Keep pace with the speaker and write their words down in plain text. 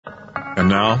And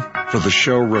now, for the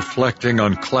show reflecting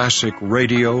on classic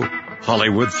radio,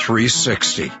 Hollywood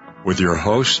 360, with your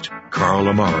host, Carl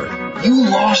Amari. You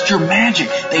lost your magic.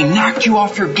 They knocked you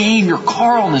off your game. Your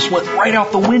Carlness went right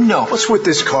out the window. What's with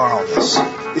this Carlness?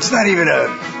 It's not even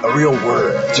a real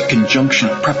word. It's a conjunction,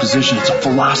 a preposition. It's a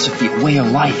philosophy, a way of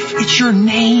life. It's your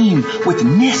name with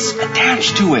ness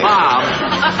attached to it.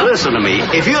 Bob, listen to me.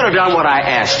 If you'd have done what I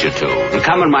asked you to and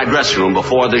come in my dressing room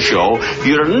before the show,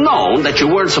 you'd have known that you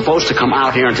weren't supposed to come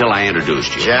out here until I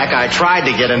introduced you. Jack, I tried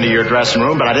to get into your dressing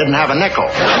room, but I didn't have a nickel.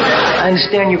 I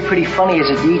understand you're pretty funny as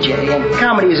a DJ, and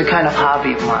comedy is a kind of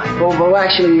hobby of mine. Well,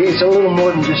 actually, it's a little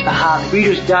more than just a hobby.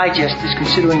 Reader's Digest is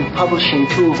considering publishing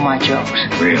 2 of my jokes.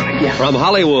 Really? Yeah. From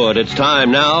Hollywood, it's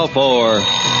time now for...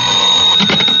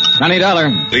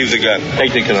 $90. Leave the gun.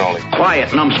 Take the cannoli.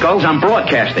 Quiet, numbskulls. I'm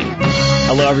broadcasting.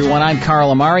 Hello, everyone. I'm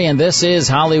Carl Amari, and this is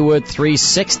Hollywood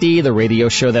 360, the radio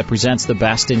show that presents the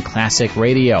best in classic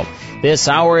radio. This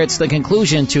hour, it's the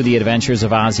conclusion to the Adventures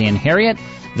of Ozzie and Harriet.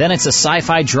 Then it's a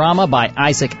sci-fi drama by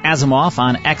Isaac Asimov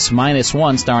on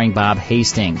X-1 starring Bob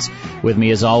Hastings. With me,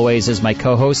 as always, is my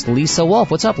co-host, Lisa Wolf.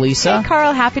 What's up, Lisa? Hey,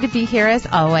 Carl. Happy to be here, as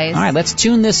always. All right, let's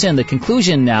tune this in. The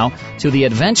conclusion now to the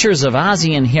Adventures of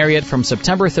Ozzie and Harriet from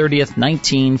September 30th,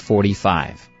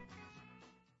 1945.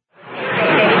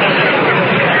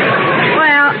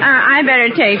 I better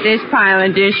take this pile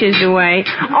of dishes away.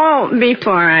 Oh,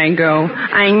 before I go,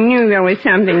 I knew there was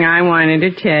something I wanted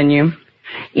to tell you.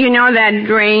 You know that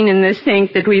drain in the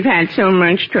sink that we've had so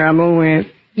much trouble with?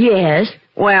 Yes.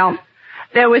 Well,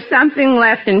 there was something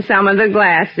left in some of the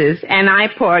glasses, and I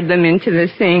poured them into the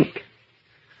sink.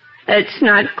 It's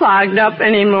not clogged up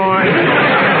anymore.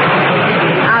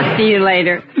 I'll see you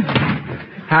later.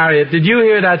 Harriet, did you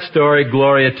hear that story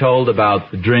Gloria told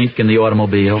about the drink in the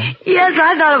automobile? Yes,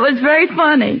 I thought it was very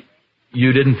funny.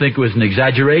 You didn't think it was an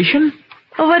exaggeration?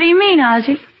 Well, what do you mean,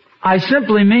 Ozzie? I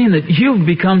simply mean that you've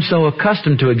become so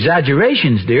accustomed to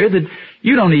exaggerations, dear, that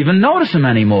you don't even notice them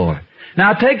anymore.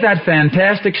 Now, take that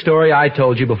fantastic story I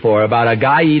told you before about a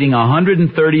guy eating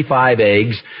 135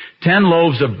 eggs, 10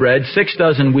 loaves of bread, 6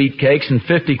 dozen wheat cakes, and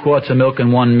 50 quarts of milk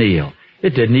in one meal.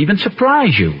 It didn't even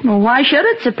surprise you. Well, why should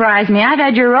it surprise me? I've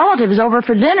had your relatives over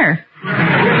for dinner.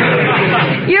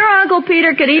 Your Uncle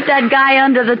Peter could eat that guy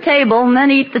under the table and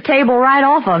then eat the table right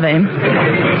off of him.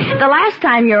 The last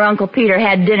time your Uncle Peter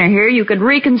had dinner here, you could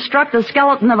reconstruct the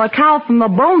skeleton of a cow from the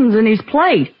bones in his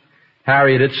plate.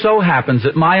 Harriet, it so happens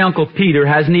that my Uncle Peter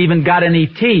hasn't even got any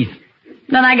teeth.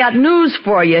 Then I got news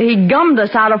for you. He gummed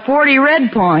us out of 40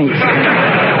 red points.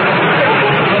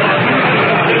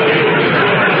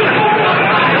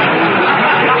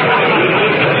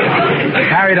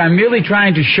 Harriet, I'm merely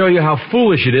trying to show you how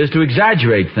foolish it is to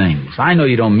exaggerate things. I know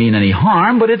you don't mean any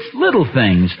harm, but it's little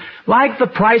things, like the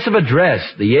price of a dress,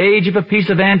 the age of a piece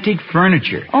of antique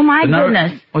furniture. Oh, my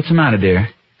goodness. What's the matter, dear?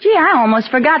 Gee, I almost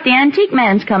forgot the antique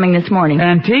man's coming this morning.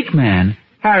 Antique man?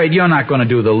 Harriet, you're not going to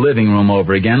do the living room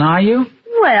over again, are you?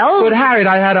 Well... But, Harriet,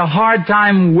 I had a hard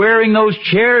time wearing those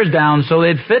chairs down so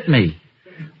they'd fit me.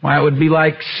 Why, it would be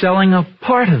like selling a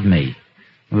part of me.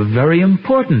 A very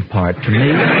important part to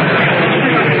me.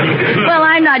 Well,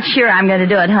 I'm not sure I'm going to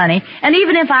do it, honey. And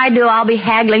even if I do, I'll be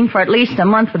haggling for at least a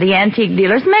month with the antique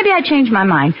dealers. Maybe I change my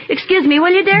mind. Excuse me,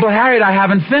 will you, dear? But, Harriet, I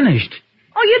haven't finished.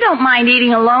 Oh, you don't mind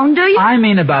eating alone, do you? I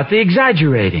mean about the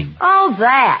exaggerating. Oh,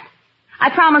 that. I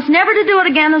promise never to do it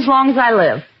again as long as I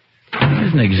live.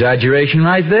 There's an exaggeration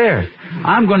right there.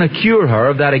 I'm going to cure her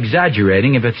of that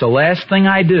exaggerating if it's the last thing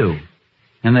I do.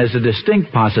 And there's a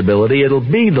distinct possibility it'll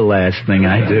be the last thing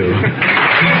I do.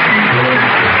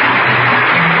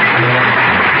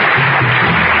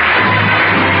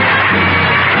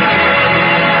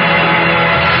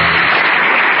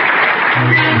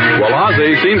 Well,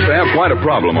 Ozzie seems to have quite a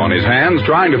problem on his hands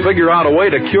trying to figure out a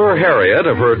way to cure Harriet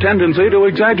of her tendency to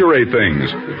exaggerate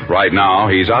things. Right now,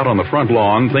 he's out on the front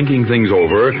lawn thinking things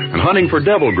over and hunting for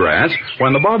devil grass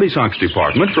when the Bobby Sox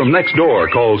department from next door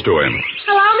calls to him.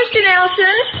 Hello, Mr.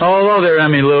 Nelson. Oh, hello there,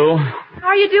 Emmy Lou. How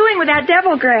are you doing with that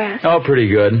devil grass? Oh, pretty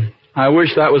good. I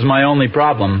wish that was my only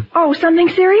problem. Oh, something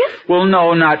serious? Well,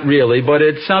 no, not really, but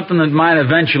it's something that might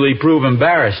eventually prove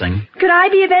embarrassing. Could I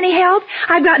be of any help?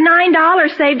 I've got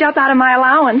 $9 saved up out of my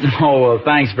allowance. Oh, well,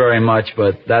 thanks very much,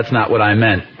 but that's not what I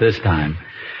meant this time.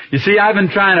 You see, I've been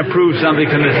trying to prove something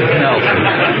to Mrs.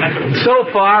 Nelson.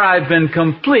 So far, I've been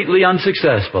completely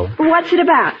unsuccessful. What's it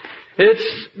about? It's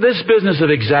this business of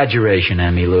exaggeration,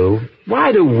 Emmy Lou.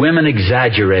 Why do women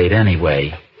exaggerate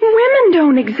anyway? Women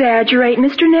don't exaggerate,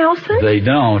 Mr. Nelson. They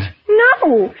don't?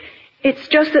 No. It's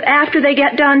just that after they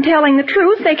get done telling the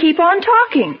truth, they keep on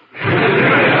talking.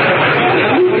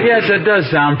 yes, it does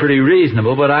sound pretty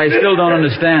reasonable, but I still don't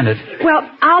understand it. Well,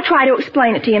 I'll try to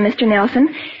explain it to you, Mr.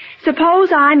 Nelson.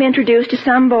 Suppose I'm introduced to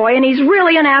some boy and he's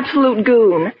really an absolute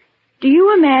goon. Do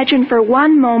you imagine for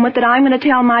one moment that I'm going to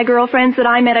tell my girlfriends that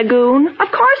I met a goon?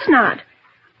 Of course not.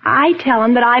 I tell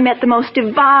them that I met the most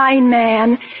divine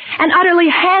man, an utterly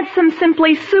handsome,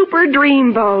 simply super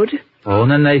dreamboat. Oh,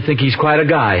 and then they think he's quite a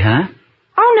guy, huh?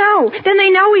 Oh, no. Then they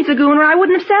know he's a goon or I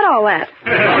wouldn't have said all that.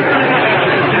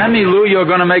 Emmy Lou, you're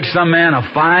going to make some man a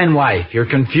fine wife. You're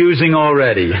confusing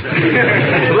already.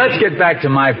 So let's get back to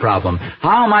my problem.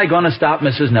 How am I going to stop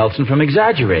Mrs. Nelson from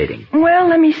exaggerating? Well,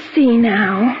 let me see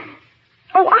now.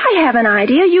 Oh, I have an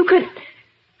idea. You could...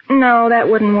 No, that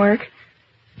wouldn't work.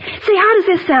 See, how does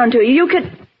this sound to you? You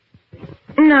could...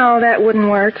 No, that wouldn't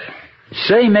work.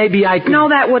 Say maybe I could... No,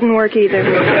 that wouldn't work either.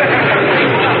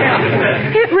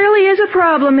 It really is a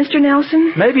problem, Mr.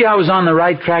 Nelson. Maybe I was on the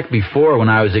right track before when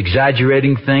I was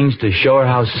exaggerating things to show her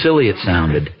how silly it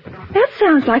sounded. That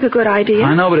sounds like a good idea.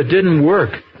 I know, but it didn't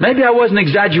work. Maybe I wasn't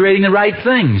exaggerating the right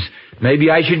things. Maybe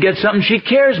I should get something she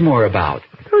cares more about.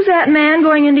 Who's that man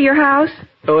going into your house?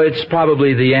 Oh, it's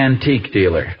probably the antique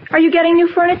dealer. Are you getting new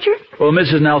furniture? Well,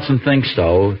 Mrs. Nelson thinks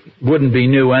so. Wouldn't be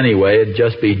new anyway. It'd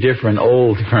just be different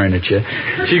old furniture.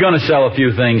 She's going to sell a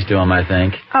few things to him, I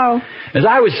think. Oh. As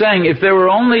I was saying, if there were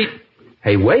only...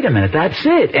 Hey, wait a minute. That's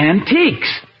it.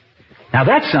 Antiques. Now,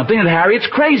 that's something that Harriet's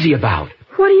crazy about.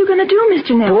 What are you going to do,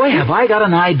 Mr. Nelson? Boy, have I got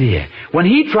an idea. When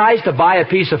he tries to buy a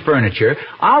piece of furniture,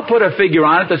 I'll put a figure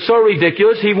on it that's so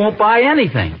ridiculous he won't buy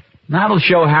anything. That'll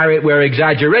show Harriet where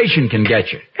exaggeration can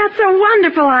get you. That's a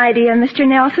wonderful idea, Mr.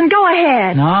 Nelson. Go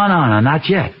ahead. No, not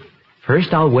yet.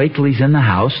 First, I'll wait till he's in the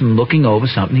house and looking over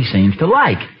something he seems to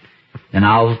like. Then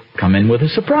I'll come in with the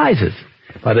surprises.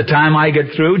 By the time I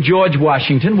get through, George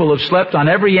Washington will have slept on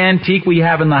every antique we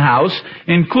have in the house,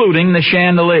 including the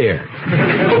chandelier.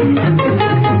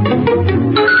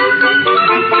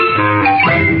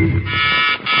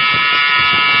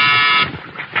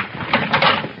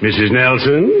 Mrs.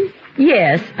 Nelson?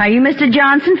 Yes. Are you Mr.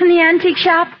 Johnson from the antique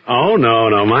shop? Oh,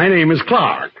 no. My name is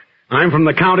Clark. I'm from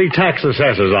the county tax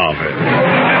assessor's office.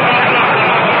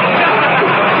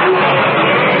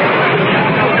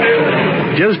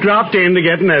 Just dropped in to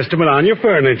get an estimate on your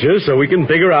furniture so we can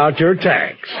figure out your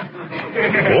tax.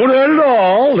 Won't hurt at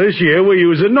all. This year we're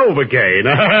using Novocaine.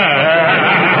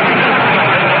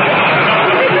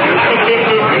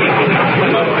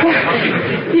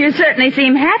 You certainly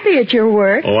seem happy at your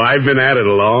work. Oh, I've been at it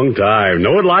a long time.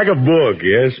 Know it like a book.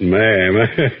 Yes, ma'am.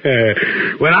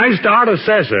 When I start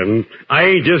assessing, I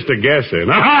ain't just a guessing.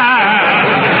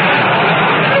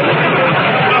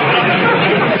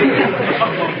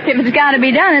 If it's got to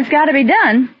be done, it's got to be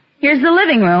done. Here's the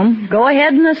living room. Go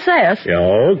ahead and assess. Yeah,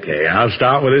 okay, I'll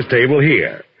start with this table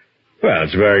here. Well,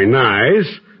 it's very nice.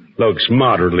 Looks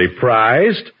moderately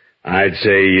priced. I'd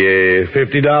say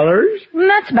 $50.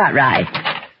 That's about right.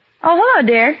 Oh, hello,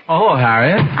 dear. Oh, hello,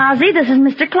 Harriet. Ozzie, this is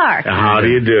Mr. Clark. How do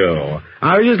you do?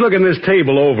 I was just looking this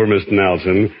table over, Mr.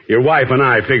 Nelson. Your wife and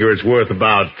I figure it's worth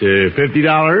about $50.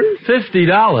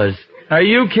 $50? Are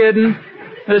you kidding?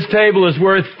 This table is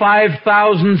worth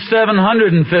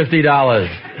 $5,750.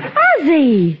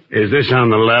 Ozzie! Is this on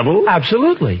the level?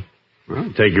 Absolutely. Well,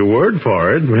 I'll take your word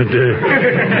for it, but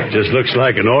just looks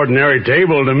like an ordinary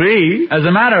table to me. As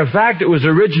a matter of fact, it was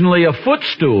originally a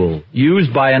footstool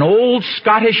used by an old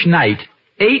Scottish knight,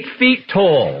 8 feet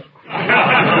tall. Of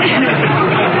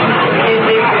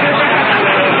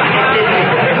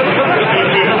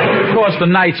course, the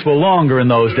knights were longer in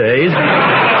those days.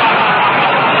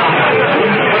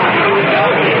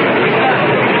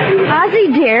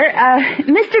 Dear,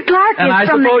 Mr. Clark and is I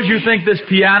from suppose you think this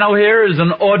piano here is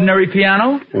an ordinary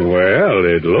piano? Well,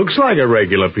 it looks like a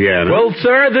regular piano. Well,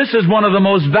 sir, this is one of the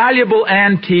most valuable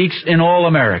antiques in all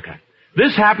America.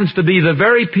 This happens to be the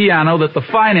very piano that the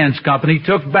finance company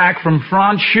took back from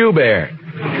Franz Schubert.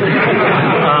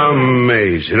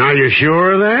 Amazing. Are you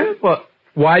sure of that? Well,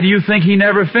 why do you think he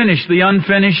never finished the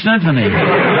unfinished symphony?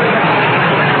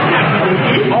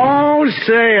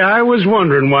 Say, I was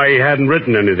wondering why he hadn't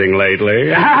written anything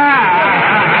lately.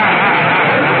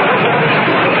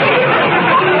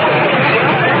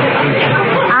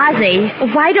 Ozzie,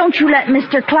 why don't you let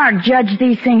Mr. Clark judge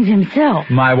these things himself?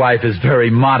 My wife is very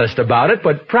modest about it,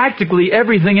 but practically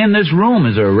everything in this room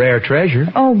is a rare treasure.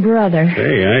 Oh, brother.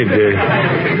 Hey,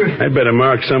 I'd better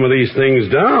mark some of these things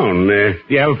down. Do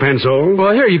you have a pencil?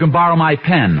 Well, here, you can borrow my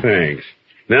pen. Thanks.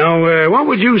 Now, what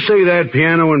would you say that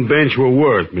piano and bench were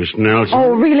worth, Miss Nelson?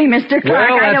 Oh, really, Mr. Clark?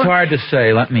 Well, that's hard to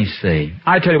say. Let me see.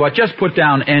 I tell you what, just put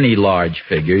down any large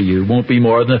figure. You won't be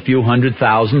more than a few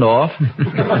 $100,000 off.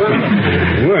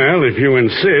 Well, if you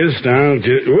insist, I'll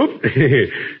just... Whoop.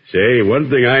 Say, one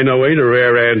thing I know ain't a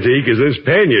rare antique is this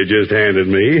pen you just handed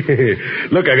me.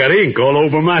 Look, I got ink all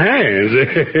over my hands.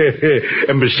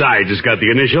 And besides, it's got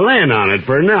the initial N on it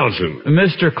for Nelson.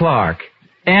 Mr. Clark,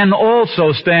 N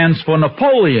also stands for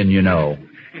Napoleon, you know.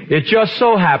 It just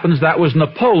so happens that was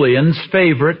Napoleon's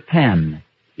favorite pen.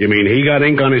 You mean he got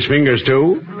ink on his fingers,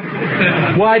 too?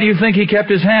 Why do you think he kept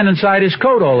his hand inside his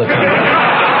coat all the time?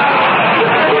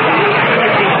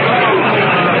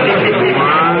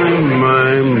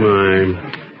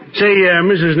 Say,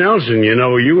 Mrs. Nelson, you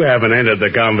know, you haven't entered the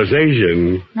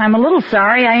conversation. I'm a little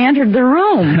sorry I entered the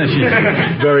room.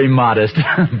 She's very modest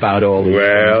about all these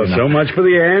Well, things, so much for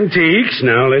the antiques.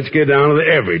 Now let's get down to the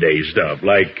everyday stuff,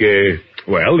 like, this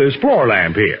floor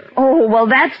lamp here. Oh, well,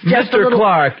 that's just Mr.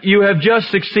 Clark, you have just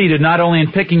succeeded not only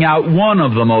in picking out one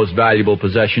of the most valuable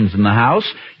possessions in the house,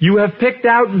 you have picked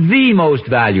out the most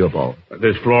valuable.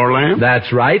 This floor lamp?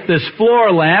 That's right. This floor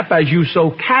lamp, as you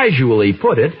so casually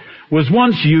put it, was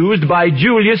once used by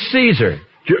Julius Caesar.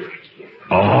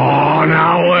 Oh,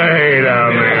 now wait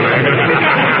a minute.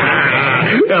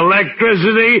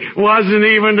 Electricity wasn't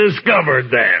even discovered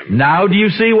then. Now do you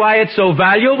see why it's so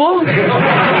valuable?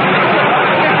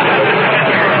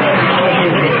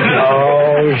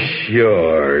 Oh,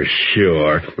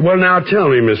 sure. Well, now tell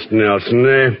me, Mr.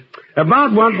 Nelson,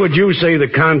 about what would you say the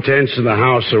contents of the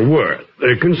house are worth?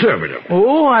 Conservative.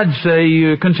 Oh, I'd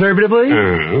say conservatively.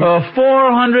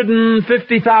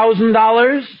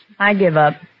 $450,000. I give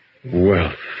up.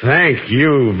 Well, thank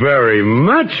you very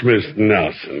much, Mr.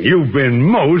 Nelson. You've been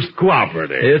most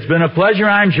cooperative. It's been a pleasure,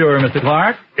 I'm sure, Mr.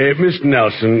 Clark. Mr.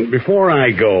 Nelson, before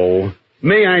I go,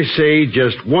 may I say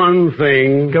just one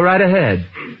thing? Go right ahead.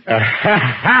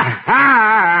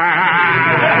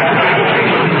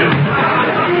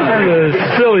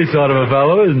 A silly sort of a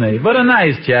fellow, isn't he? But a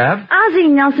nice chap. Ozzie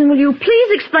Nelson, will you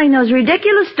please explain those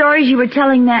ridiculous stories you were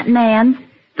telling that man?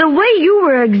 The way you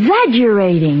were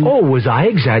exaggerating. Oh, was I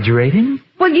exaggerating?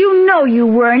 Well, you know you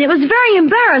were, and it was very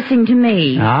embarrassing to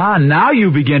me. Ah, now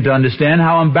you begin to understand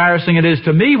how embarrassing it is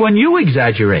to me when you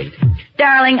exaggerate.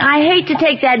 Darling, I hate to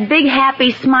take that big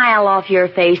happy smile off your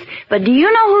face, but do you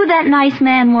know who that nice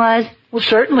man was? Well,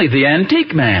 certainly, the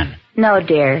antique man. No,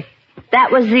 dear.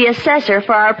 That was the assessor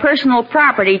for our personal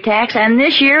property tax, and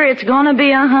this year it's going to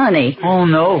be a honey. Oh,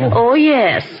 no. Oh,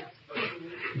 yes.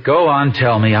 Go on,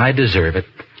 tell me. I deserve it.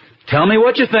 Tell me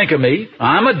what you think of me.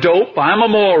 I'm a dope. I'm a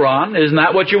moron. Isn't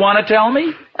that what you want to tell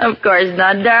me? Of course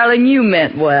not, darling. You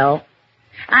meant well.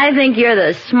 I think you're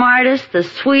the smartest, the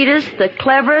sweetest, the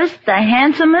cleverest, the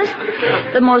handsomest,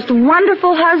 the most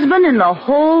wonderful husband in the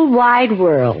whole wide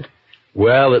world.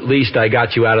 Well, at least I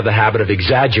got you out of the habit of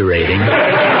exaggerating.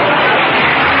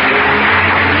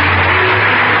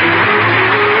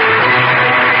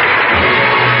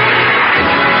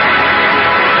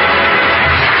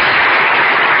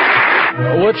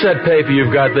 What's that paper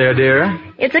you've got there, dear?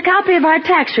 It's a copy of our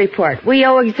tax report. We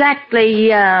owe exactly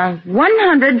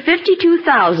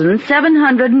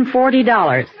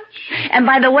 $152,740. And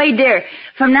by the way, dear,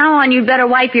 from now on you'd better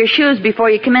wipe your shoes before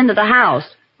you come into the house.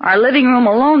 Our living room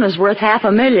alone is worth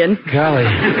 $500,000. Golly.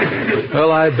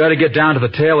 Well, I'd better get down to the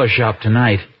tailor shop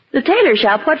tonight. The tailor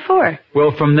shop? What for?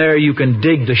 Well, from there you can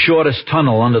dig the shortest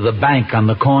tunnel under the bank on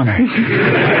the corner.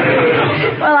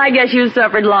 Well, I guess you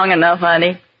suffered long enough,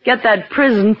 honey. Get that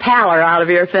prison pallor out of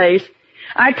your face.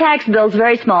 Our tax bill's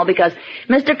very small because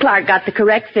Mr. Clark got the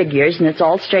correct figures and it's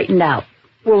all straightened out.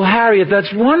 Well, Harriet,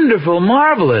 that's wonderful,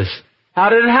 marvelous. How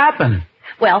did it happen?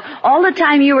 Well, all the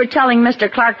time you were telling Mr.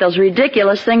 Clark those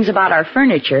ridiculous things about our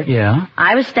furniture, yeah,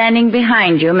 I was standing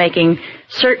behind you making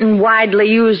certain widely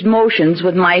used motions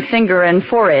with my finger and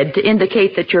forehead to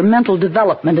indicate that your mental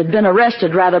development had been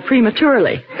arrested rather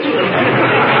prematurely.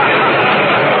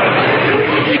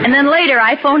 And then later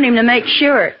I phoned him to make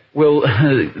sure. Well,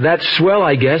 that's swell,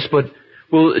 I guess, but,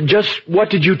 well, just what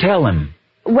did you tell him?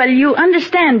 Well, you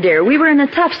understand, dear, we were in a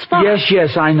tough spot.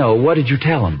 Yes, I know. What did you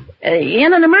tell him?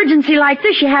 In an emergency like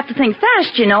this, you have to think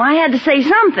fast, you know. I had to say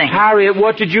something. Harriet,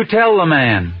 what did you tell the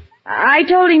man? I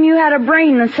told him you had a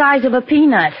brain the size of a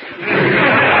peanut.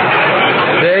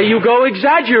 There you go,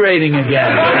 exaggerating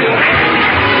again.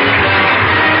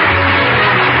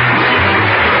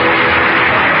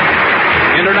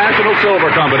 International National Silver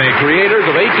Company, creators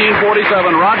of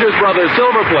 1847 Rogers Brothers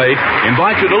Silver Plate,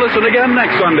 invite you to listen again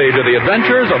next Sunday to the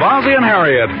Adventures of Ozzie and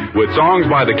Harriet, with songs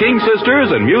by the King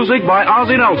Sisters and music by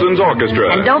Ozzie Nelson's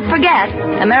Orchestra. And don't forget,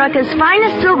 America's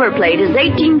finest silver plate is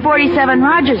 1847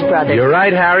 Rogers Brothers. You're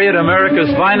right, Harriet.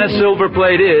 America's finest silver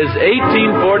plate is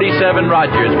 1847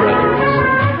 Rogers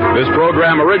Brothers. This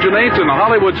program originates in the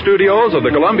Hollywood studios of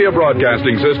the Columbia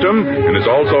Broadcasting System and is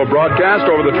also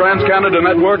broadcast over the Trans-Canada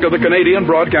Network of the Canadian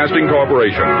Broadcasting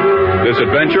Corporation. This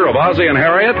adventure of Ozzie and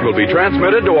Harriet will be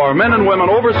transmitted to our men and women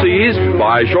overseas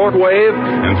by shortwave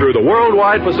and through the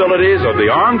worldwide facilities of the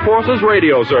Armed Forces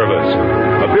Radio Service.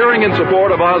 Appearing in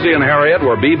support of Ozzie and Harriet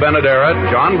were Bea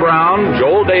Benaderet, John Brown,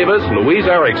 Joel Davis, Louise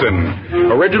Erickson.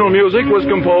 Original music was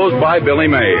composed by Billy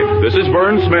May. This is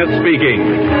Verne Smith speaking.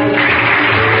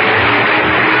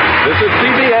 This is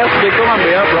CBS, the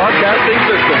Columbia Broadcasting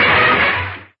System.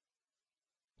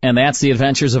 And that's The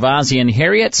Adventures of Ozzie and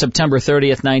Harriet, September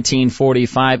 30th,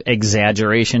 1945,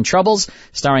 Exaggeration Troubles,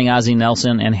 starring Ozzie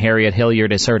Nelson and Harriet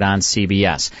Hilliard, is heard on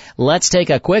CBS. Let's take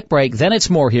a quick break, then it's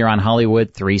more here on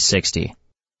Hollywood 360.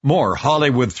 More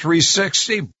Hollywood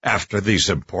 360 after these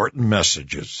important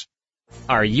messages.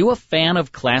 Are you a fan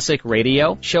of classic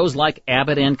radio? Shows like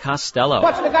Abbott and Costello.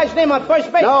 What's the guy's name on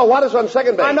first base? No, what is on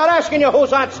second base? I'm not asking you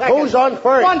who's on second. Who's on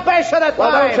first? One base at a time.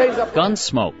 Well, don't change the...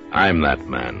 Gunsmoke. I'm that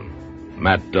man.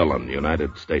 Matt Dillon,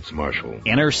 United States Marshal.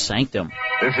 Inner Sanctum.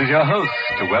 This is your host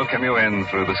to welcome you in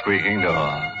through the squeaking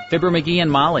door. Fibber McGee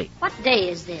and Molly. What day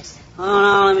is this? Oh,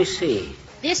 now, let me see.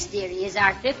 This, dearie, is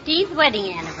our 15th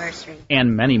wedding anniversary.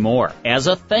 And many more. As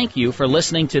a thank you for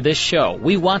listening to this show,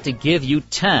 we want to give you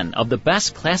 10 of the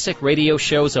best classic radio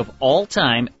shows of all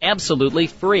time absolutely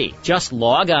free. Just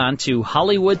log on to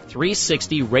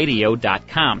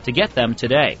Hollywood360radio.com to get them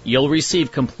today. You'll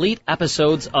receive complete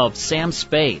episodes of Sam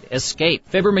Spade, Escape,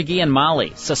 Fibber McGee and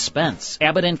Molly, Suspense,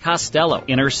 Abbott and Costello,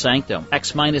 Inner Sanctum,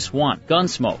 X-1,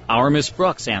 Gunsmoke, Our Miss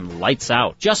Brooks, and Lights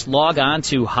Out. Just log on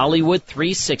to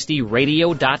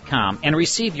Hollywood360radio.com and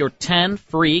receive your 10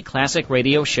 free classic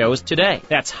radio shows today.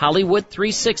 That's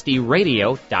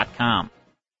Hollywood360radio.com.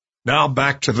 Now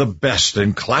back to the best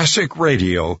in classic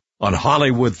radio on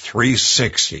Hollywood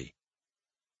 360.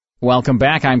 Welcome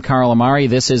back. I'm Carl Amari.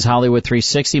 This is Hollywood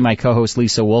 360. My co-host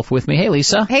Lisa Wolf with me. Hey,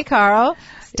 Lisa. Hey, Carl.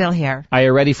 Still here. Are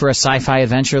you ready for a sci-fi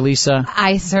adventure, Lisa?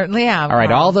 I certainly am. All right.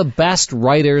 All the best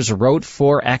writers wrote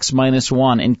for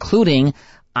X-1, including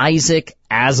Isaac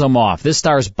Asimov. This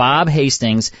stars Bob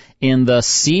Hastings in the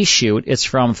C-Chute. It's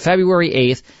from February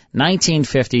 8th,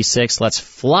 1956. Let's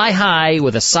fly high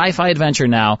with a sci-fi adventure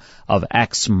now of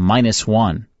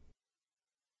X-1.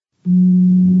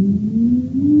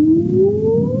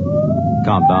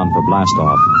 Countdown for blast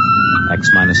off.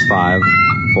 X-5,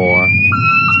 4,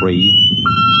 3,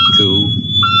 2,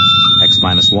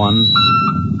 X-1,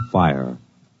 fire.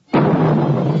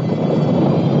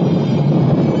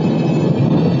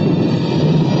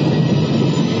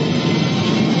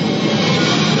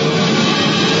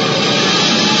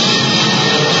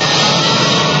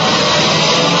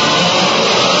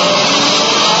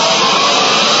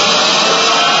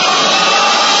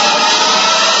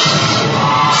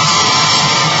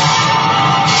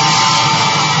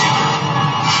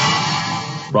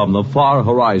 From the far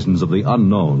horizons of the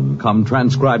unknown come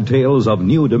transcribed tales of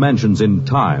new dimensions in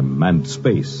time and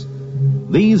space.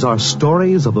 These are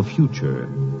stories of the future,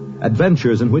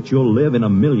 adventures in which you'll live in a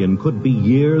million, could be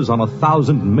years, on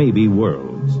 1,000 maybe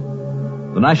worlds.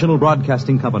 The National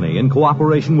Broadcasting Company, in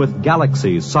cooperation with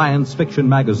Galaxy Science Fiction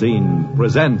Magazine,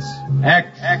 presents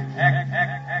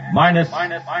X-1.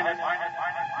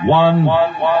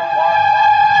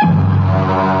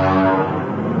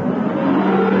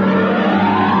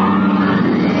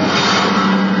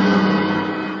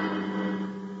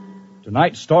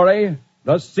 Tonight's story,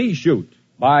 The C-Chute,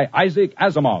 by Isaac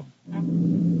Asimov.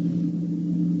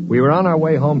 We were on our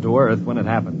way home to Earth when it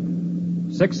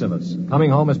happened. 6 of us,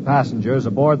 coming home as passengers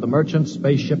aboard the merchant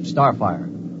spaceship Starfire.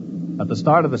 At the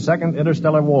start of the Second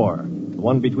Interstellar War, the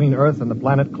one between Earth and the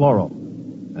planet Chloro.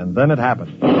 And then it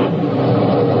happened.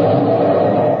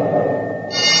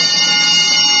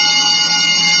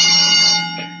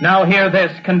 Now hear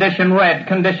this. Condition red.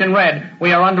 Condition red.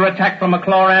 We are under attack from a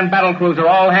Chloran battlecruiser.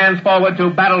 All hands forward to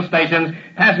battle stations.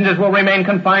 Passengers will remain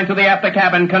confined to the after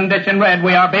cabin. Condition red.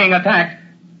 We are being attacked.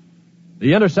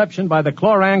 The interception by the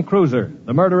Chloran cruiser.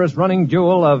 The murderous running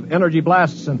duel of energy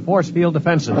blasts and force field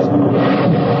defenses.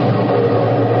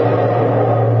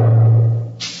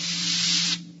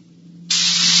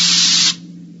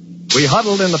 We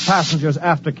huddled in the passengers'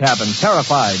 after cabin,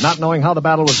 terrified, not knowing how the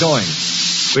battle was going.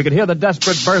 We could hear the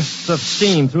desperate bursts of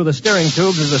steam through the steering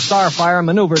tubes as the Starfire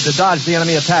maneuvered to dodge the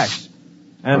enemy attacks.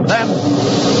 And then...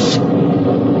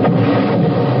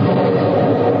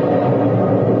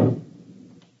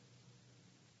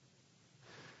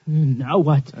 Now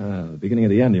what? The beginning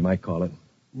of the end, you might call it.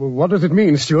 Well, what does it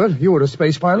mean, Stuart? You were a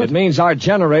space pilot? It means our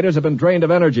generators have been drained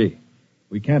of energy.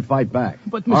 We can't fight back.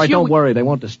 But, All right, Monsieur... don't worry. They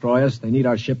won't destroy us. They need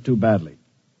our ship too badly.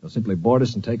 They'll simply board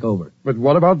us and take over. But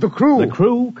what about the crew? The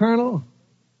crew, Colonel?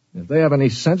 If they have any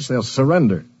sense, they'll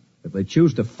surrender. If they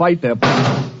choose to fight, they'll...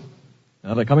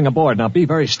 Now, they're coming aboard. Now, be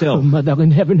very still. Oh, Mother in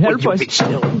heaven, help us. Be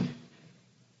still.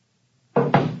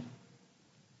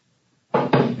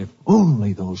 If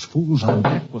only those fools on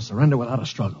deck will surrender without a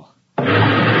struggle.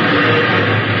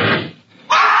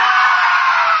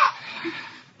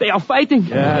 They are fighting.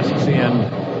 Yes, it's the end.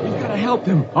 We've got to help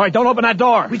them. All right, don't open that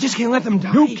door. We just can't let them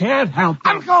die. You can't help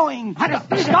them. I'm going.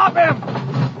 Stop him!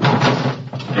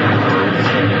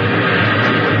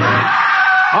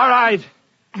 All right.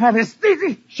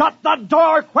 Aristide! Shut the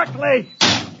door quickly!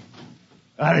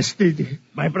 Aristide,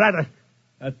 my brother.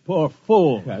 That poor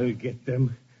fool. I'll get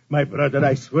them. My brother,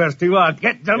 I swear to you, I'll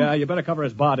get them. Yeah, you better cover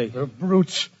his body. The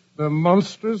brutes. The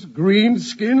monsters,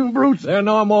 green-skinned brutes. They're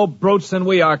no more brutes than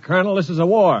we are, Colonel. This is a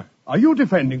war. Are you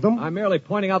defending them? I'm merely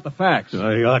pointing out the facts.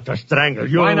 I ought to strangle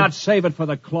you. Why not save it for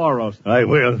the chloros? I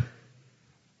will.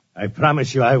 I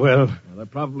promise you I will. Well, they're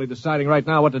probably deciding right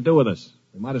now what to do with us.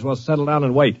 We might as well settle down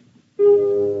and wait.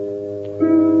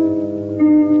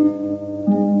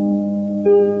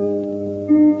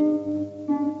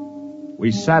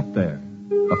 We sat there,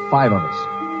 the five of us,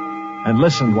 and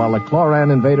listened while the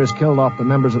Chloran invaders killed off the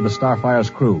members of the Starfire's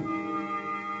crew.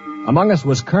 Among us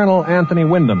was Colonel Anthony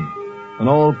Wyndham, an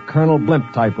old Colonel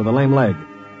Blimp type with a lame leg.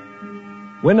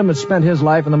 Wyndham had spent his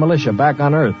life in the militia back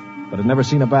on Earth, but had never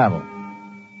seen a battle.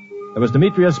 There was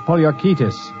Demetrius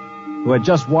Poliorkitis, who had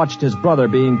just watched his brother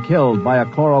being killed by a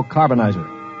chlorocarbonizer.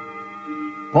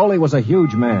 Poli was a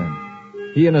huge man.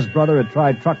 He and his brother had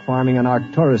tried truck farming on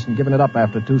Arcturus and given it up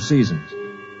after 2 seasons.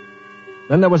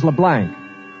 Then there was LeBlanc,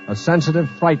 a sensitive,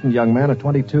 frightened young man of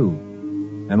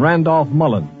 22, and Randolph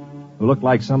Mullen, who looked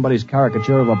like somebody's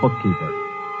caricature of a bookkeeper.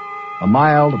 A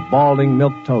mild, balding,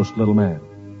 milquetoast little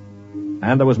man.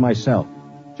 And there was myself,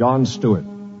 John Stewart.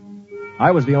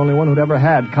 I was the only one who'd ever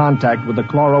had contact with the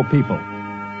Chloro people.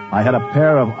 I had a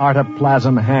pair of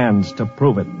artoplasm hands to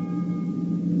prove it.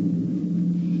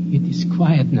 It is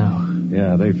quiet now.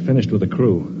 Yeah, they've finished with the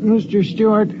crew. Mr.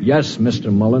 Stewart? Yes,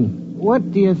 Mr. Mullen.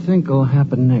 What do you think will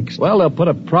happen next? Well, they'll put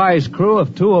a prize crew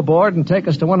of 2 aboard and take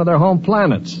us to one of their home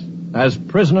planets as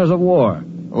prisoners of war.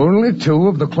 Only 2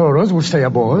 of the Chloros will stay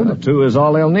aboard? Well, 2 is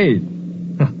all they'll need.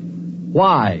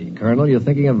 Why, Colonel? You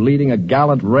thinking of leading a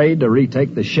gallant raid to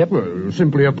retake the ship? Well,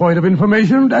 simply a point of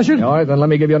information, Dashit. All right, then let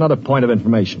me give you another point of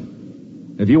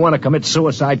information. If you want to commit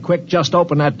suicide quick, just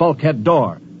open that bulkhead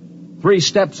door. 3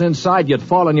 steps inside, you'd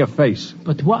fall on your face.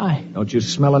 But why? Don't you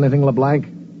smell anything,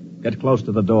 LeBlanc? Get close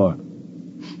to the door.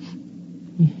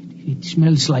 It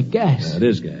smells like gas. Yeah, it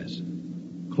is gas.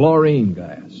 Chlorine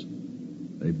gas.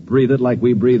 They breathe it like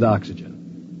we breathe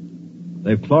oxygen.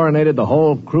 They've chlorinated the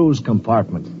whole cruise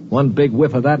compartment. One big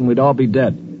whiff of that and we'd all be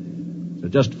dead. So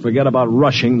just forget about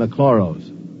rushing the chloros.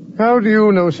 How do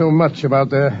you know so much about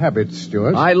their habits,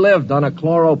 Stuart? I lived on a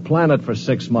chloro planet for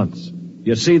 6 months.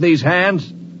 You see these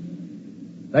hands?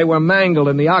 They were mangled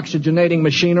in the oxygenating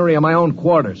machinery of my own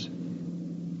quarters.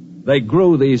 They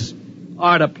grew these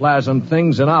artoplasm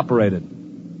things and operated.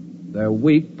 They're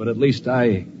weak, but at least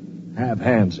I have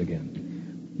hands again.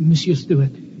 Monsieur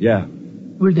Stewart. Yeah.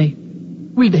 Will they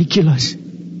kill us?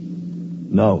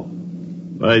 No.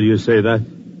 Why do you say that?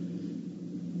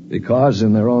 Because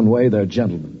in their own way, they're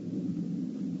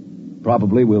gentlemen.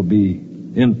 Probably will be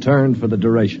interned for the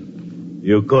duration.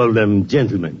 You call them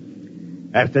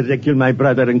gentlemen. After they killed my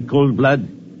brother in cold blood,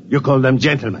 you call them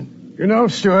gentlemen. You know,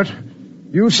 Stuart,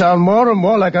 you sound more and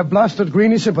more like a blasted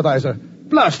Greenie sympathizer.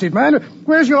 Blasted, man.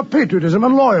 Where's your patriotism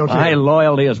and loyalty? My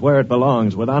loyalty is where it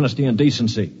belongs, with honesty and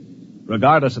decency,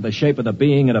 regardless of the shape of the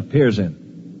being it appears in.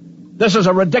 This is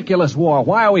a ridiculous war.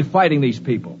 Why are we fighting these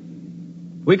people?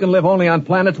 We can live only on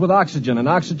planets with oxygen, and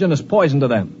oxygen is poison to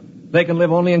them. They can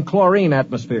live only in chlorine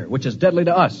atmosphere, which is deadly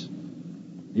to us.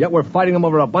 Yet we're fighting them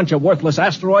over a bunch of worthless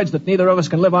asteroids that neither of us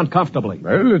can live on comfortably.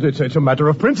 Well, it's a matter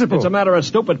of principle. It's a matter of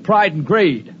stupid pride and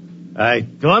greed. I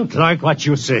don't like what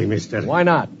you say, mister. Why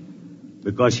not?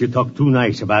 Because you talk too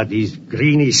nice about these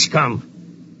greeny scum.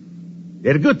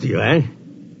 They're good to you, eh?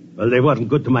 Well, they weren't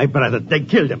good to my brother. They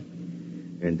killed him.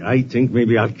 And I think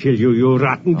maybe I'll kill you, you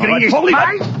rotten greeny... Holy...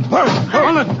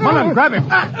 Mullen, grab him.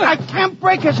 I can't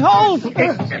break his hold.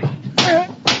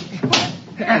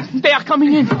 They are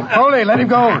coming in. Holy, let him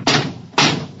go.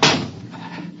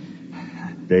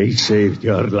 They saved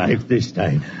your life this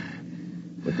time.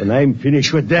 But when I'm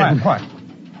finished with them... Quiet.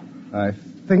 I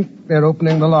think they're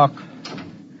opening the lock.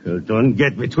 Well, don't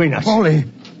get between us. Foley,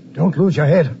 don't lose your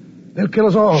head. They'll kill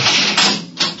us all.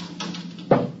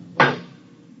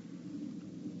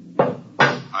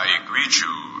 I greet you,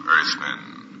 Earthmen.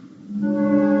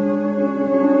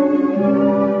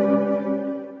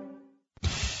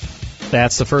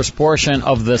 That's the first portion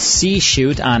of the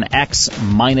C-Chute on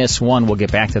X-1. We'll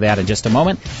get back to that in just a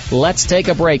moment. Let's take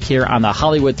a break here on the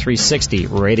Hollywood 360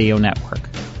 Radio Network.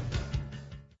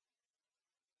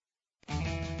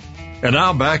 And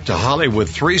now back to Hollywood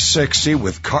 360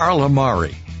 with Carl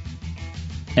Amari.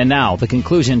 And now the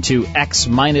conclusion to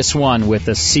X-1 with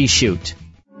the C-Chute.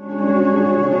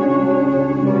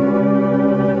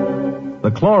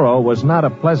 The chloro was not a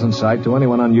pleasant sight to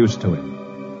anyone unused to it.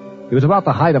 He was about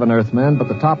the height of an Earthman, but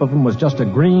the top of him was just a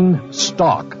green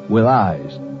stalk with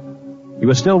eyes. He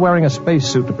was still wearing a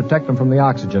spacesuit to protect him from the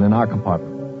oxygen in our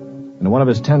compartment. In one of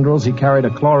his tendrils, he carried a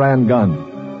chloran gun.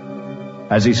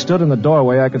 As he stood in the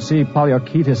doorway, I could see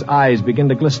Polyarchetes' eyes begin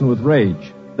to glisten with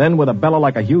rage. Then, with a bellow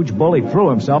like a huge bull, he threw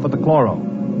himself at the chloro.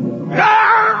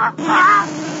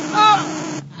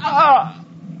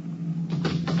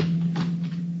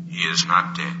 He is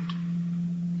not dead,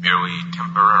 merely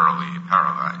temporarily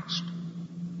paralyzed.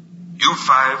 You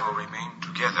five will remain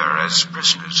together as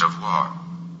prisoners of war.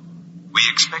 We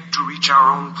expect to reach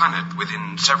our own planet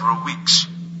within several weeks,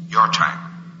 your time.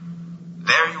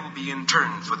 There you will be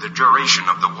interned for the duration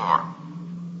of the war.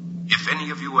 If any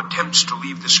of you attempts to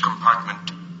leave this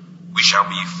compartment, we shall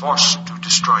be forced to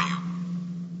destroy you.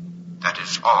 That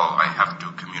is all I have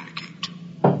to communicate.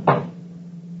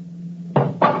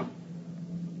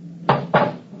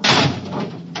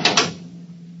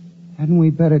 Hadn't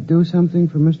we better do something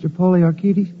for Mr.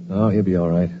 Polyarchetes? Oh, he'll be all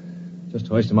right. Just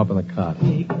hoist him up on the cot.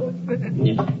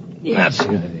 That's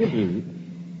it.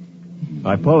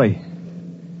 Hi, Polly.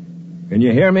 Can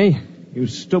you hear me, you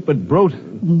stupid brute?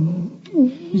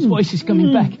 His voice is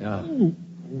coming back. Yeah.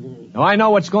 Now, I know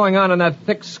what's going on in that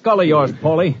thick skull of yours,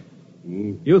 Polly.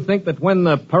 You think that when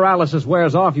the paralysis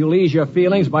wears off, you'll ease your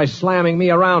feelings by slamming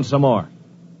me around some more.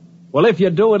 Well, if you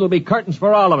do, it'll be curtains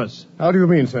for all of us. How do you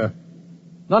mean, sir?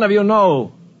 None of you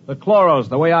know the chloros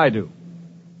the way I do.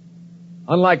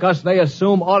 Unlike us, they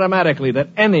assume automatically that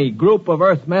any group of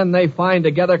Earthmen they find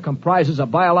together comprises a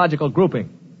biological grouping,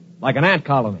 like an ant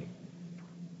colony.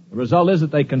 The result is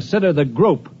that they consider the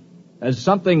group as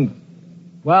something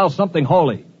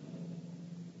holy.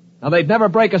 Now, they'd never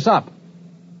break us up.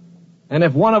 And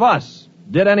if one of us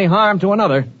did any harm to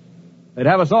another, they'd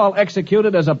have us all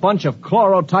executed as a bunch of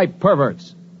chloro-type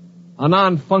perverts, a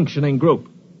non-functioning group.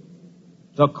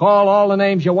 So call all the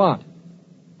names you want,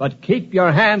 but keep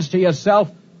your hands to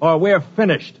yourself or we're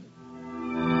finished.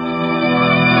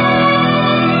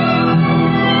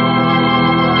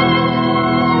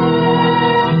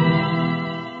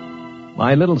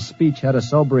 My little speech had a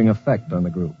sobering effect on the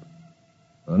group.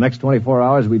 For the next 24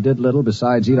 hours, we did little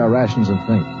besides eat our rations and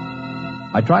think.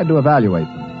 I tried to evaluate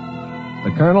them.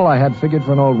 The colonel I had figured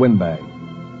for an old windbag.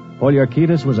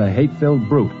 Polyarchetes was a hate-filled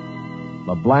brute.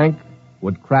 LeBlanc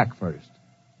would crack first.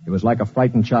 He was like a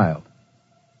frightened child.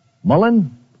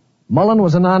 Mullen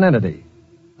was a non-entity,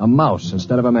 a mouse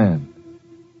instead of a man.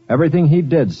 Everything he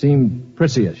did seemed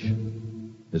prissyish.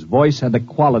 His voice had the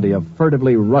quality of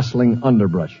furtively rustling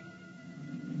underbrush.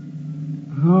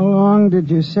 How long did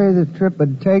you say the trip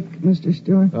would take, Mr.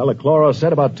 Stewart? Well, the chloro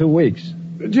said about 2 weeks.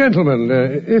 Gentlemen,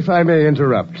 if I may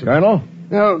interrupt. Colonel?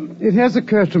 Now, it has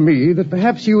occurred to me that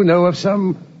perhaps you know of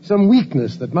some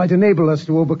weakness that might enable us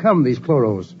to overcome these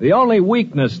chloros. The only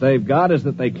weakness they've got is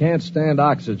that they can't stand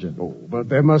oxygen. Oh, but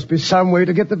there must be some way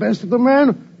to get the best of them,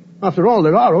 man. After all,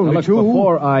 there are only two.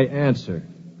 Before I answer,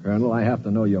 Colonel, I have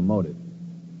to know your motive.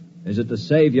 Is it to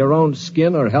save your own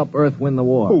skin or help Earth win the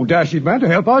war? Oh, dash it, man, to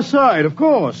help our side, of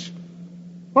course.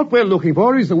 What we're looking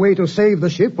for is the way to save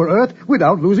the ship for Earth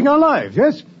without losing our lives,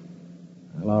 yes?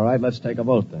 Well, all right, let's take a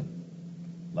vote then.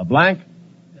 LeBlanc?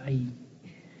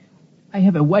 I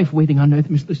have a wife waiting on Earth,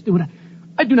 Mr. Stewart.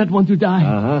 I do not want to die.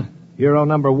 Uh-huh. Hero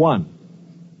number 1.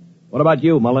 What about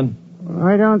you, Mullen?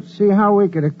 I don't see how we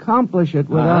could accomplish it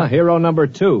without... Hero number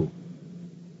 2.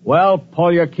 Well,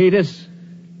 Polyarchetes?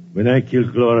 When I kill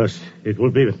Chloros, it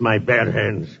will be with my bare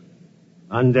hands.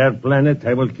 On their planet,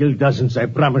 I will kill dozens, I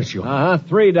promise you.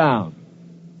 3 down.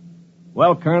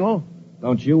 Well, Colonel,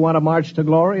 don't you want to march to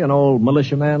glory, an old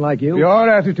militiaman like you? Your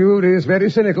attitude is very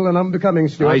cynical and unbecoming,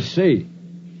 Stuart. I see.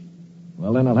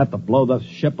 Well, then I'll have to blow the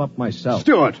ship up myself.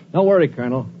 Stuart! Don't worry,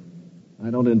 Colonel.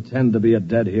 I don't intend to be a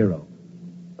dead hero.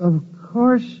 Of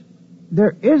course,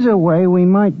 there is a way we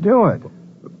might do it.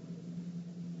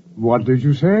 What did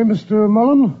you say, Mr.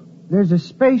 Mullen? There's a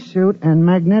spacesuit and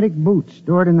magnetic boots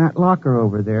stored in that locker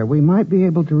over there. We might be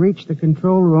able to reach the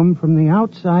control room from the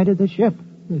outside of the ship.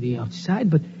 The outside?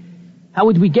 But how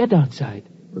would we get outside?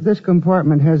 Well, this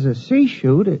compartment has a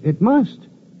C-chute. It must.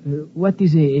 What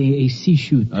is a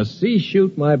C-chute? A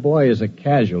C-chute, my boy, is a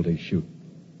casualty chute.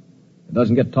 It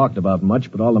doesn't get talked about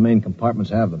much, but all the main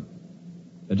compartments have them.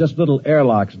 They're just little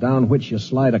airlocks down which you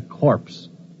slide a corpse.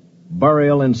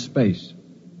 Burial in space.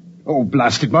 Oh,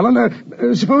 blast it,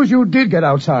 Mullen. Suppose you did get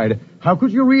outside. How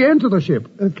could you re-enter the ship?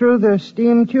 Through the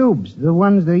steam tubes, the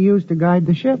ones they use to guide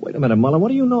the ship. Wait a minute, Mullen. What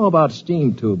do you know about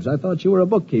steam tubes? I thought you were a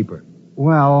bookkeeper.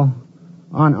 Well,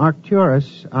 on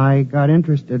Arcturus, I got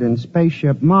interested in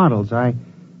spaceship models. I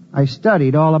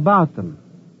studied all about them.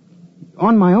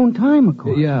 On my own time, of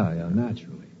course. Yeah,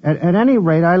 naturally. At any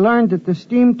rate, I learned that the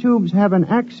steam tubes have an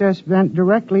access vent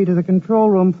directly to the control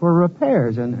room for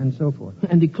repairs and so forth.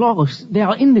 And the chloros, they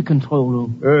are in the control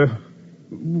room.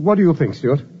 What do you think,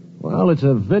 Stuart? Well, it's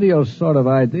a video sort of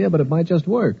idea, but it might just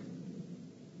work.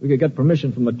 We could get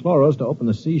permission from the chloros to open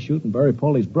the C-chute and bury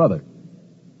Paulie's brother.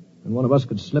 And one of us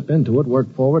could slip into it,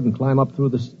 work forward, and climb up through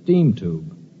the steam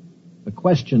tube. The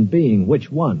question being,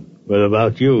 which one? What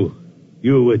about you?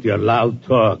 You with your loud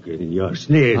talk and your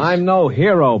sneers. I'm no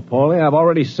hero, Paulie. I've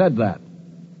already said that.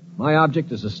 My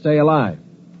object is to stay alive.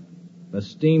 The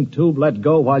steam tube let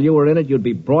go while you were in it, you'd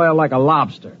be broiled like a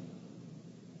lobster.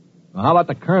 Now, how about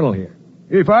the colonel here?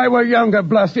 If I were younger,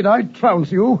 blasted, I'd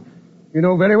trounce you. You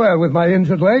know very well with my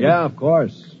injured leg. Yeah, of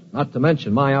course. Not to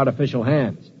mention my artificial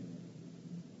hands.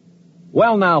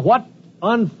 Well, now, what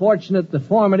unfortunate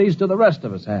deformities do the rest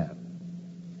of us have?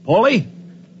 Paulie?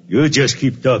 You just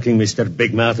keep talking, Mr.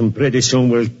 Big Mouth, and pretty soon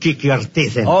we'll kick your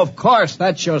teeth in. Of course,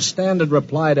 that's your standard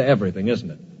reply to everything, isn't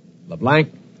it?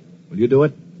 LeBlanc, will you do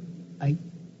it? I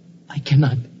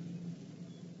cannot.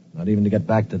 Not even to get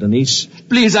back to Denise?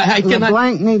 Please, I cannot.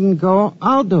 LeBlanc needn't go.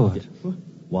 I'll do it.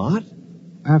 What?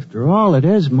 After all, it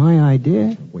is my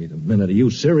idea. Wait a minute. Are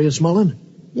you serious, Mullen?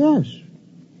 Yes.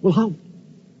 Well, how?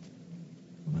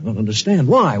 I don't understand.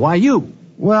 Why? Why you?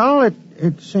 Well,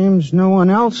 it seems no one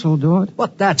else will do it.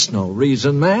 But that's no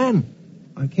reason, man.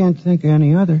 I can't think of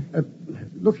any other.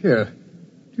 Look here.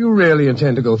 Do you really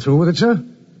intend to go through with it, sir?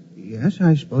 Yes,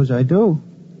 I suppose I do.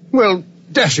 Well,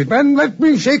 dash it, man. Let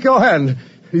me shake your hand.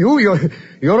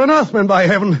 You're an Earthman, by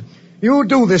heaven. You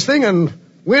do this thing and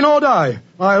win or die.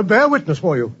 I'll bear witness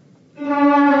for you.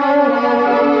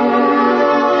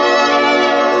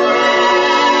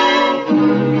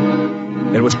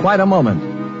 It was quite a moment.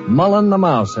 Mullen the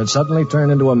mouse had suddenly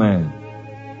turned into a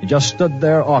man. He just stood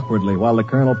there awkwardly while the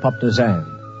colonel puffed his hand.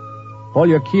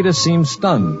 Poliorketis seemed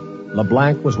stunned.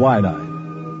 LeBlanc was wide-eyed.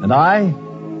 And I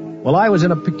was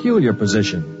in a peculiar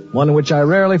position, one in which I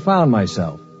rarely found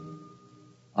myself.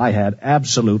 I had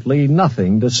absolutely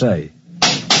nothing to say.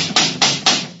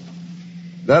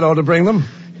 That ought to bring them.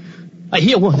 I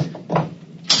hear one.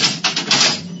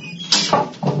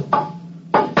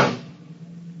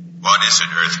 What is it,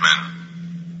 Earthman?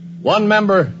 One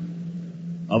member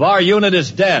of our unit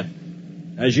is dead,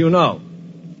 as you know.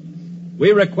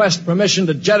 We request permission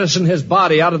to jettison his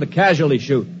body out of the casualty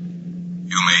chute.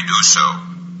 You may do so.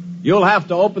 You'll have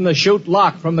to open the chute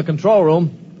lock from the control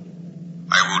room.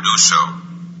 I will do so.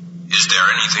 Is there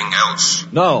anything else?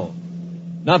 No.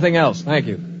 Nothing else. Thank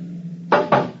you.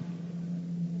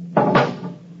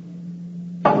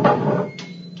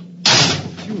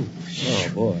 Oh,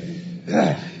 boy.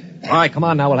 All right, come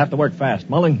on now. We'll have to work fast.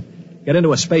 Mullen, get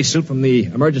into a spacesuit from the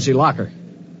emergency locker.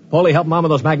 Paulie, help Mom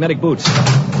with those magnetic boots.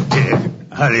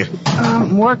 Hurry.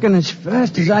 I'm working as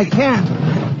fast as I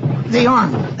can. The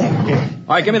arm. There.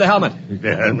 All right, give me the helmet.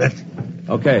 The helmet?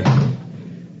 Okay.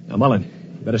 Now, Mullen,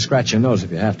 you better scratch your nose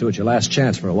if you have to. It's your last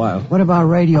chance for a while. What about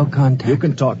radio contact? You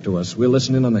can talk to us. We'll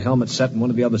listen in on the helmet set in one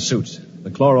of the other suits. The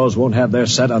chloros won't have their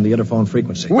set on the interphone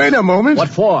frequency. Wait a moment. What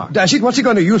for? Dash it, what's he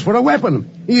going to use for a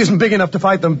weapon? He isn't big enough to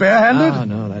fight them barehanded. Ah,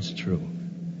 no, that's true.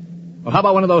 Well, how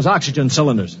about one of those oxygen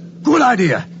cylinders? Good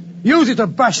idea. Use it to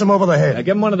bash them over the head.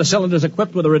 Give him one of the cylinders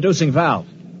equipped with a reducing valve.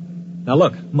 Now,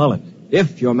 look, Mullen,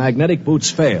 if your magnetic boots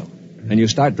fail and you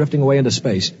start drifting away into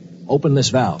space, open this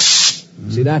valve.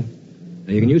 See that?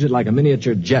 Now, you can use it like a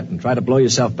miniature jet and try to blow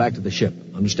yourself back to the ship.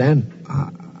 Understand?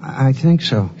 I think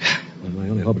so. Well, I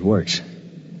only hope it works.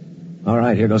 All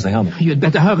right, here goes the helmet. You'd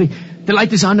better hurry. The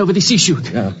light is on over the C-chute.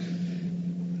 Yeah.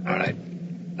 All right.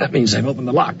 That means I've opened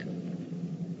the lock.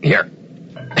 Here.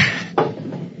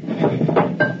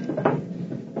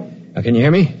 Now, can you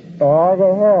hear me?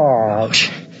 Oh,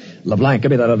 LeBlanc, give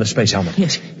me that other space helmet.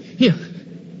 Yes, here.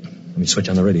 Let me switch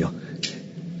on the radio.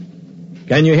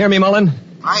 Can you hear me, Mullen?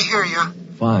 I hear you.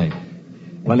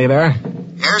 Fine. Plenty of air?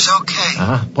 Air's okay.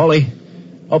 Paulie,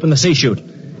 Open the C-Chute.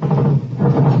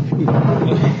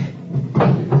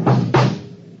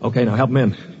 Okay, now help him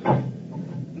in.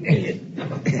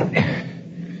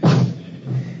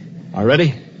 All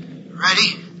ready?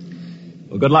 Ready?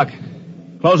 Well, good luck.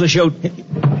 Close the chute.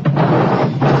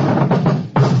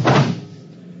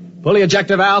 Pull the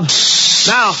ejector valve.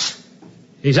 Now!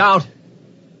 He's out.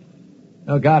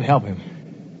 Oh, God help him.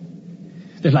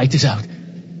 The light is out.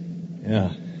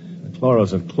 Yeah. The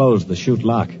chloros have closed the chute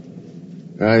lock.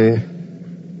 I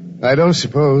don't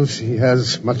suppose he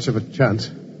has much of a chance.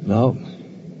 No.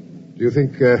 Do you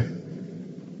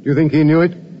think he knew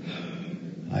it?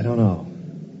 I don't know.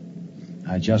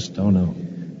 I just don't know.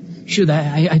 Should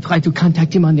I try to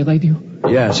contact him on the radio?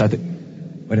 Yes, I think...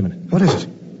 Wait a minute. What is it?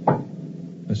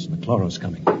 Listen, the chloro's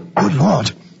coming. Good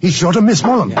Lord. He's sure to miss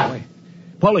Mullen. Yeah, wait.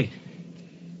 Polly,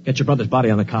 get your brother's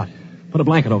body on the cot. Put a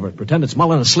blanket over it. Pretend it's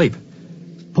Mullen asleep.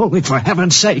 Polly, for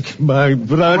heaven's sake. My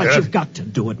brother. What, you've got to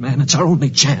do it, man. It's our only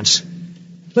chance.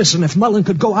 Listen, if Mullen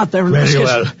could go out there and... Very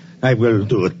well. I will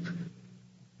do it.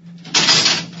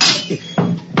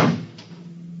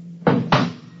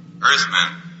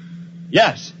 Earthman,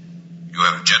 Yes. you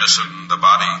have jettisoned the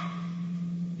body?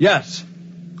 Yes.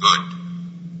 Good.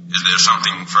 Is there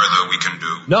something further we can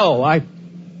do? No,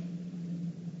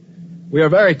 We are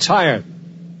very tired.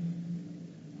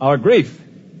 Our grief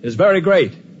is very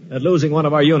great at losing one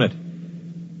of our unit.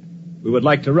 We would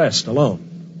like to rest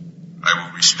alone. I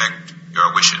will respect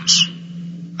your wishes.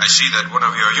 I see that one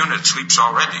of your units sleeps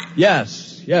already.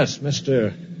 Yes,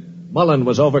 Mr. Mullen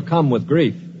was overcome with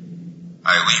grief.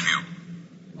 I leave you.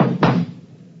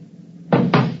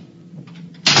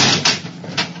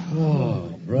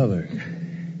 Oh, brother.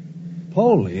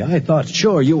 Polly, I thought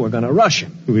sure you were going to rush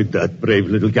him. With that brave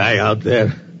little guy out there.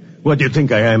 What do you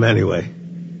think I am anyway?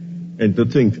 And to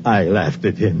think I laughed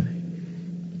at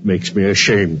him makes me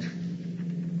ashamed.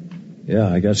 Yeah,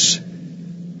 I guess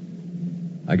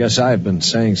I've been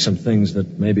saying some things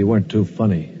that maybe weren't too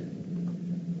funny.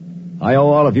 I owe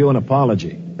all of you an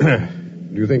apology.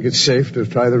 Do you think it's safe to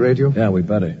try the radio? Yeah, we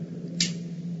better.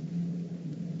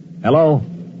 Hello?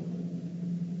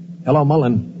 Hello,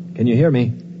 Mullen. Can you hear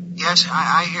me? Yes,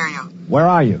 I hear you. Where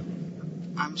are you?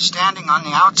 I'm standing on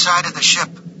the outside of the ship.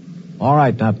 All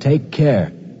right, now take care.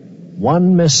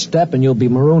 One misstep and you'll be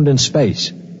marooned in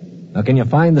space. Now, can you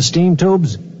find the steam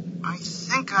tubes? I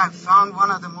think I've found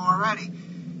one of them already.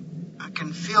 I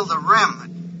can feel the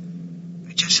rim.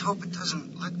 I just hope it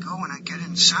doesn't let go when I get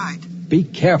inside. Be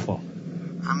careful.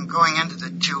 I'm going into the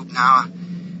tube now.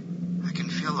 I can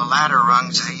feel the ladder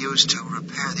rungs they use to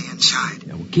repair the inside.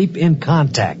 Yeah, well, keep in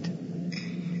contact.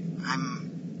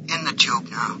 I'm in the tube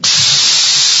now.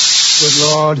 Good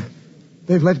Lord.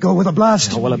 They've let go with a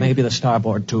blast. Oh, well, it may be the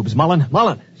starboard tubes.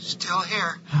 Mullen! Still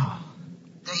here.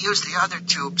 They use the other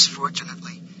tubes,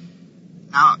 fortunately.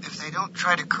 Now, if they don't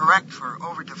try to correct for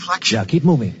over-deflection... Yeah, keep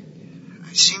moving.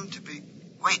 I seem to be...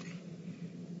 Wait.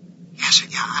 Yes,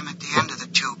 I'm at the end of the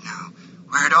tube now,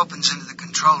 where it opens into the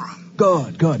control room.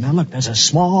 Good. Now, look, there's a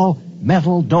small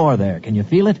metal door there. Can you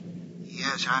feel it?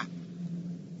 Yes,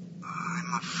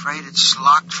 I'm afraid it's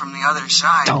locked from the other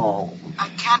side. Oh. I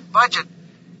can't budge it.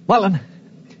 Mullen,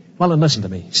 listen to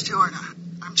me. Stuart,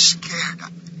 I'm scared.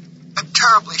 I'm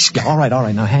terribly scared. Yeah, all right.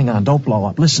 Now, hang on. Don't blow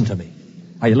up. Listen to me.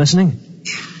 Are you listening?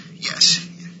 Yes.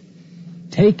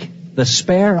 Take the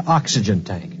spare oxygen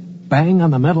tank. Bang on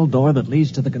the metal door that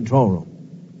leads to the control room.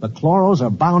 The chloros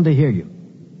are bound to hear you.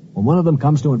 When one of them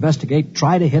comes to investigate,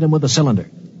 try to hit him with a cylinder.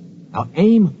 Now,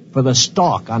 aim for the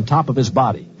stalk on top of his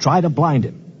body. Try to blind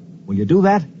him. Will you do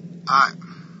that?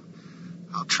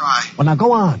 I'll try. Well, now,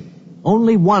 go on.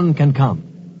 Only one can come.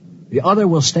 The other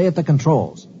will stay at the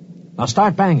controls. Now,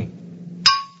 start banging.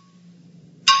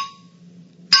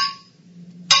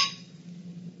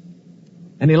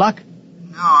 Any luck?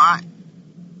 No,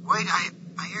 Wait,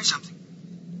 I hear something.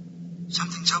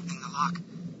 Something's opening the lock.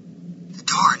 The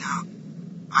door now.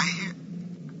 I hear...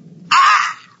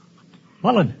 Ah!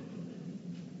 Mullen,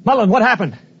 what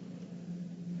happened?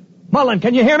 Mullen,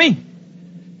 can you hear me?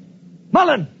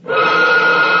 Mullen!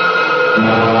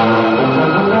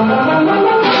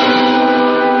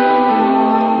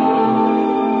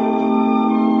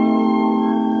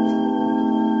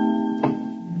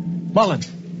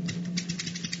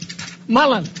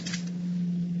 Mullen!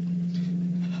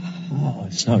 Oh,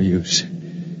 it's no use.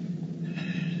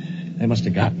 They must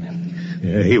have gotten him.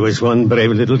 Yeah, he was one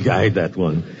brave little guy, that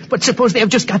one. But suppose they have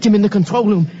just got him in the control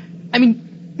room. I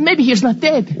mean, maybe he's not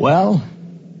dead. Well,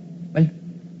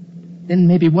 then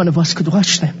maybe one of us could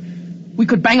rush them. We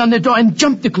could bang on the door and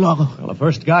jump the chloro. Well, the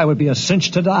first guy would be a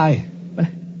cinch to die.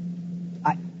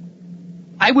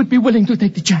 I would be willing to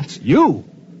take the chance. You?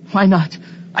 Why not?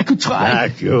 I could try.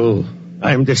 Not you.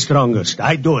 I'm the strongest.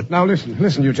 I do it. Now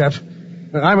listen, you chaps.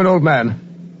 I'm an old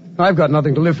man. I've got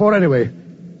nothing to live for anyway.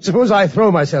 Suppose I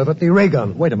throw myself at the ray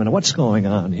gun. Wait a minute, what's going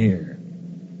on here?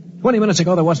 20 minutes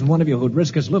ago, there wasn't one of you who'd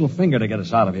risk his little finger to get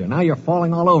us out of here. Now you're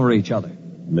falling all over each other.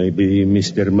 Maybe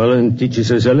Mr. Mullen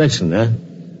teaches us a lesson, huh?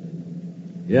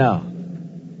 Yeah.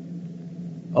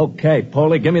 Okay,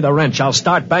 Polly, give me the wrench. I'll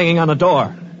start banging on the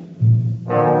door.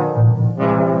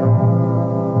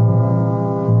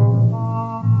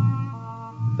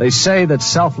 They say that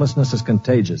selflessness is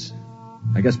contagious.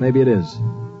 I guess maybe it is.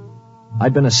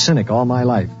 I'd been a cynic all my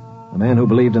life, a man who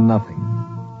believed in nothing.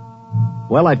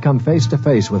 Well, I'd come face to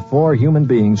face with 4 human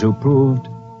beings who proved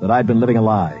that I'd been living a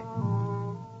lie.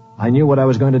 I knew what I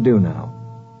was going to do now.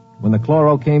 When the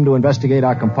chloro came to investigate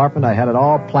our compartment, I had it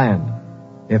all planned.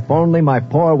 If only my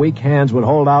poor, weak hands would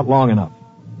hold out long enough.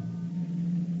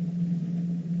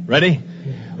 Ready?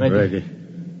 Ready.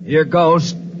 Here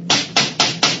goes.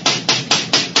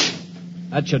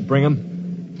 That should bring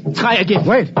him. Try again.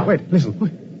 Wait,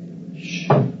 listen. Shh.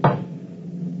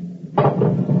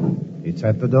 It's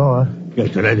at the door.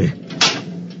 Get ready.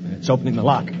 It's opening the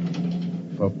lock.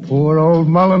 For poor old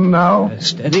Mullen now.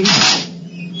 Steady.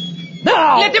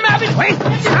 No! Let him have it! Wait!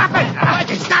 Stop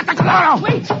it! It's not the chloro!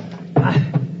 Wait!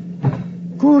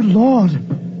 Good Lord.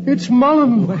 It's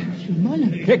Mullen.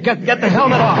 Mullen? Here, get the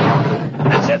helmet off.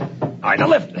 That's it. All right, now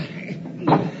lift.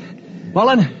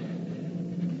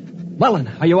 Mullen,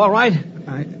 are you all right?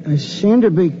 I seem to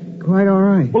be quite all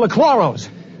right. Well, the chloros.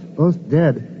 Both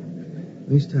dead. At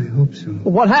least I hope so.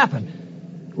 Well, what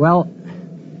happened? Well,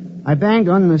 I banged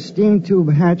on the steam tube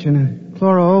hatch and a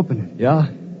chloro opened it. Yeah?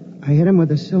 I hit him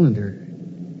with a cylinder.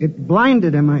 It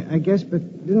blinded him, I guess,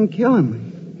 but didn't kill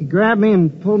him. He grabbed me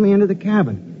and pulled me into the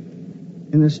cabin.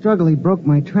 In the struggle, he broke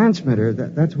my transmitter.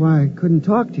 That's why I couldn't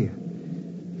talk to you.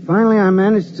 Finally, I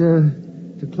managed to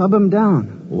club him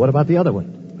down. Well, what about the other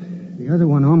one? The other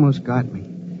one almost got me.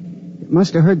 It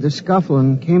must have heard the scuffle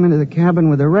and came into the cabin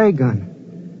with a ray gun.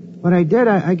 What I did,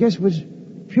 I guess, was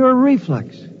pure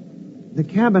reflex. The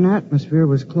cabin atmosphere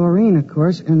was chlorine, of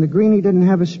course, and the greenie didn't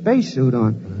have a spacesuit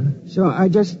on. Uh-huh. So I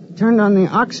just turned on the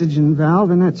oxygen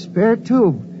valve in that spare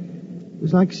tube. It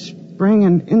was like spraying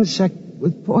an insect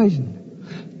with poison.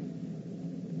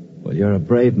 Well, you're a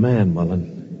brave man,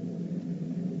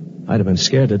 Mullen. I'd have been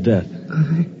scared to death.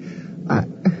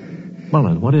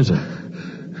 Mullen, what is it?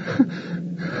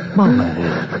 Mullen.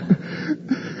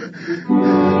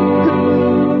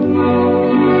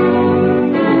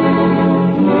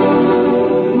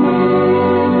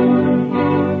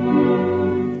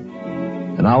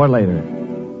 An hour later,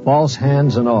 false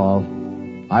hands and all,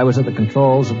 I was at the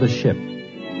controls of the ship,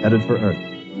 headed for Earth.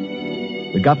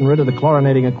 We'd gotten rid of the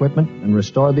chlorinating equipment and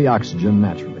restored the oxygen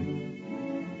naturally.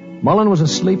 Mullen was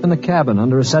asleep in the cabin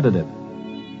under a sedative.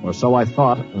 Or so I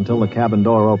thought until the cabin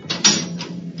door opened.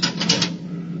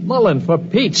 Mullen, for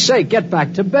Pete's sake, get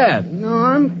back to bed. No,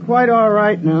 I'm quite all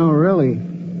right now, really.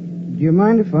 Do you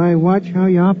mind if I watch how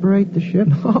you operate the ship?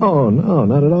 No,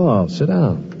 not at all. Sit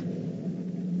down.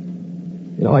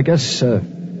 You know, I guess I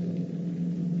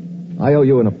owe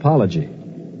you an apology.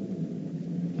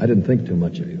 I didn't think too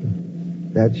much of you.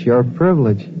 That's your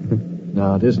privilege.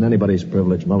 No, it isn't anybody's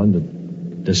privilege, Mullen, to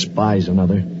despise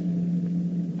another.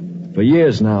 For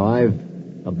years now, I've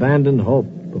abandoned hope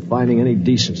of finding any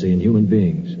decency in human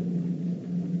beings.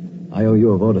 I owe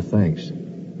you a vote of thanks.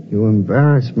 You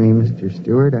embarrass me, Mr.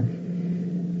 Stewart.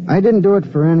 I didn't do it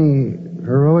for any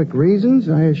heroic reasons,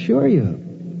 I assure you.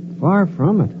 Far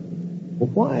from it. Well,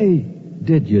 why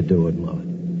did you do it,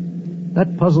 Mullen?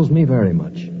 That puzzles me very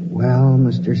much. Well,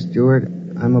 Mr. Stewart,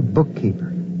 I'm a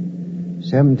bookkeeper.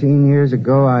 17 years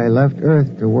ago, I left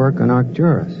Earth to work on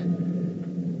Arcturus.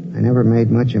 I never made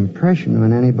much impression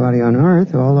on anybody on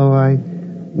Earth, although I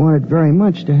wanted very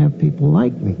much to have people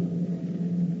like me.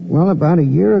 Well, about a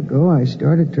year ago, I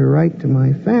started to write to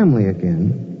my family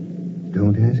again.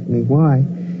 Don't ask me why.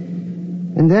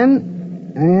 And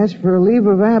then I asked for a leave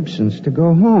of absence to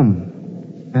go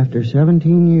home after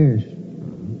 17 years.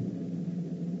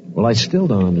 Well, I still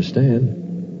don't understand.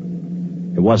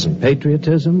 It wasn't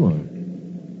patriotism or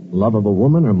love of a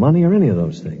woman or money or any of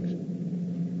those things.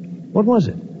 What was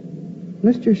it?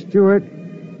 Mr. Stewart,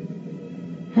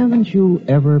 haven't you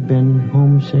ever been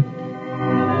homesick?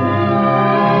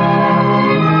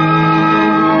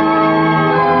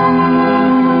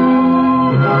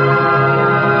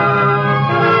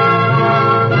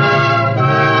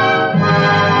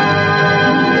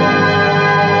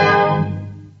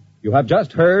 You have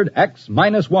just heard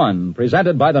X-1,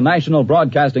 presented by the National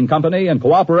Broadcasting Company in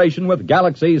cooperation with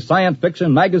Galaxy's Science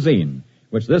Fiction magazine,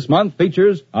 which this month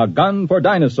features A Gun for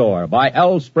Dinosaur by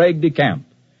L. Sprague de Camp.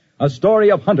 a story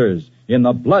of hunters in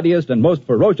the bloodiest and most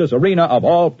ferocious arena of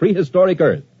all prehistoric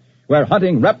Earth, where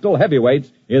hunting reptile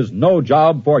heavyweights is no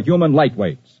job for human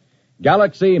lightweights.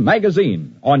 Galaxy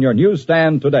Magazine on your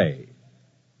newsstand today.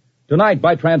 Tonight,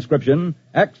 by transcription,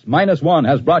 X-1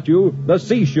 has brought you The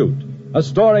C-Chute, a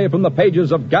story from the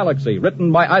pages of Galaxy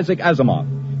written by Isaac Asimov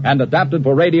and adapted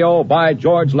for radio by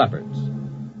George Lefferts.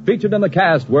 Featured in the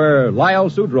cast were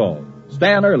Lyle Sudrow,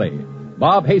 Stan Early,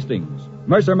 Bob Hastings,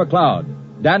 Mercer McLeod,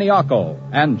 Danny Ocko,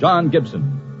 and John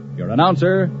Gibson. Your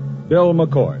announcer, Bill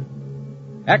McCord.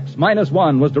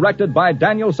 X-1 was directed by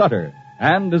Daniel Sutter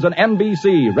and is an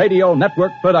NBC Radio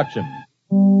Network production.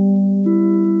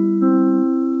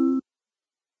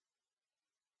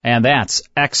 And that's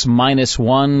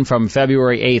X-1 from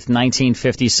February 8th,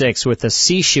 1956, with The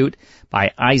C-Chute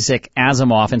by Isaac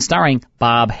Asimov and starring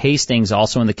Bob Hastings,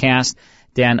 also in the cast,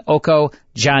 Dan Ocko,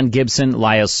 John Gibson,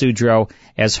 Lyle Sudrow,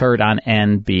 as heard on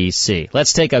NBC.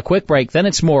 Let's take a quick break, then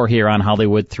it's more here on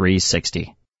Hollywood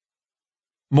 360.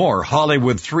 More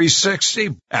Hollywood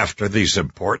 360 after these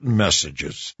important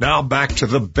messages. Now back to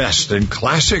the best in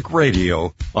classic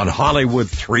radio on Hollywood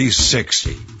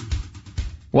 360.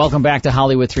 Welcome back to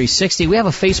Hollywood 360. We have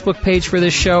a Facebook page for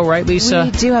this show, right, Lisa?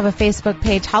 We do have a Facebook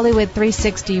page, Hollywood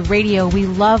 360 Radio. We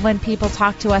love when people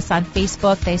talk to us on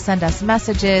Facebook. They send us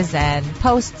messages and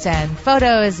posts and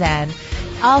photos and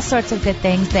all sorts of good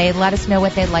things. They let us know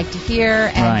what they'd like to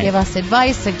hear and give us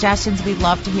advice, suggestions. We'd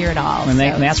love to hear it all. And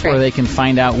that's where they can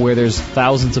find out where there's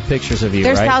thousands of pictures of you,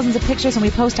 There's right? thousands of pictures, and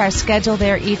we post our schedule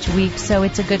there each week, so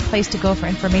it's a good place to go for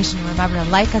information. Remember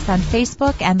to like us on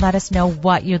Facebook and let us know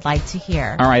what you'd like to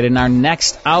hear. All right, in our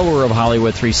next hour of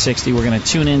Hollywood 360, we're going to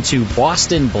tune into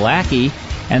Boston Blackie,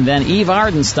 and then Eve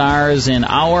Arden stars in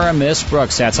Our Miss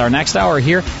Brooks. That's our next hour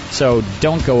here, so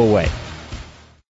don't go away.